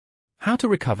How to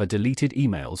recover deleted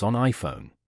emails on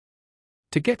iPhone.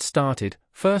 To get started,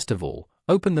 first of all,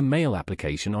 open the Mail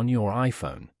application on your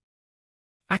iPhone.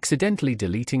 Accidentally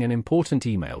deleting an important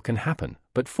email can happen,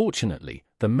 but fortunately,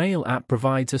 the Mail app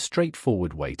provides a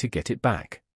straightforward way to get it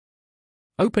back.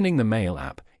 Opening the Mail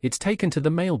app, it's taken to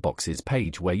the Mailboxes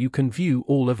page where you can view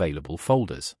all available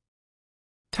folders.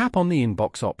 Tap on the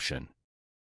Inbox option.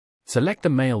 Select the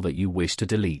mail that you wish to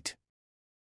delete.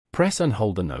 Press and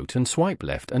hold the note and swipe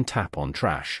left and tap on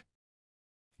Trash.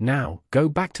 Now, go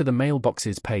back to the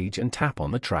Mailboxes page and tap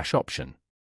on the Trash option.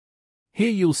 Here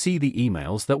you'll see the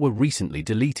emails that were recently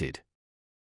deleted.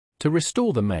 To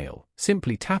restore the mail,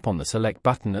 simply tap on the Select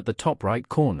button at the top right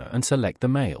corner and select the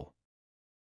mail.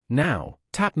 Now,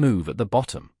 tap Move at the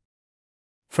bottom.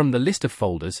 From the list of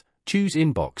folders, choose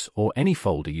Inbox or any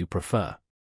folder you prefer.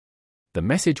 The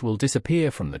message will disappear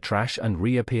from the trash and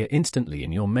reappear instantly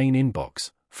in your main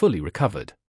inbox, fully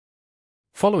recovered.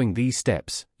 Following these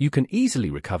steps, you can easily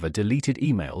recover deleted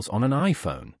emails on an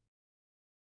iPhone.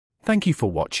 Thank you for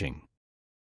watching.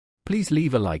 Please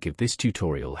leave a like if this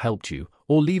tutorial helped you,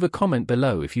 or leave a comment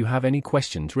below if you have any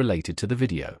questions related to the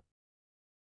video.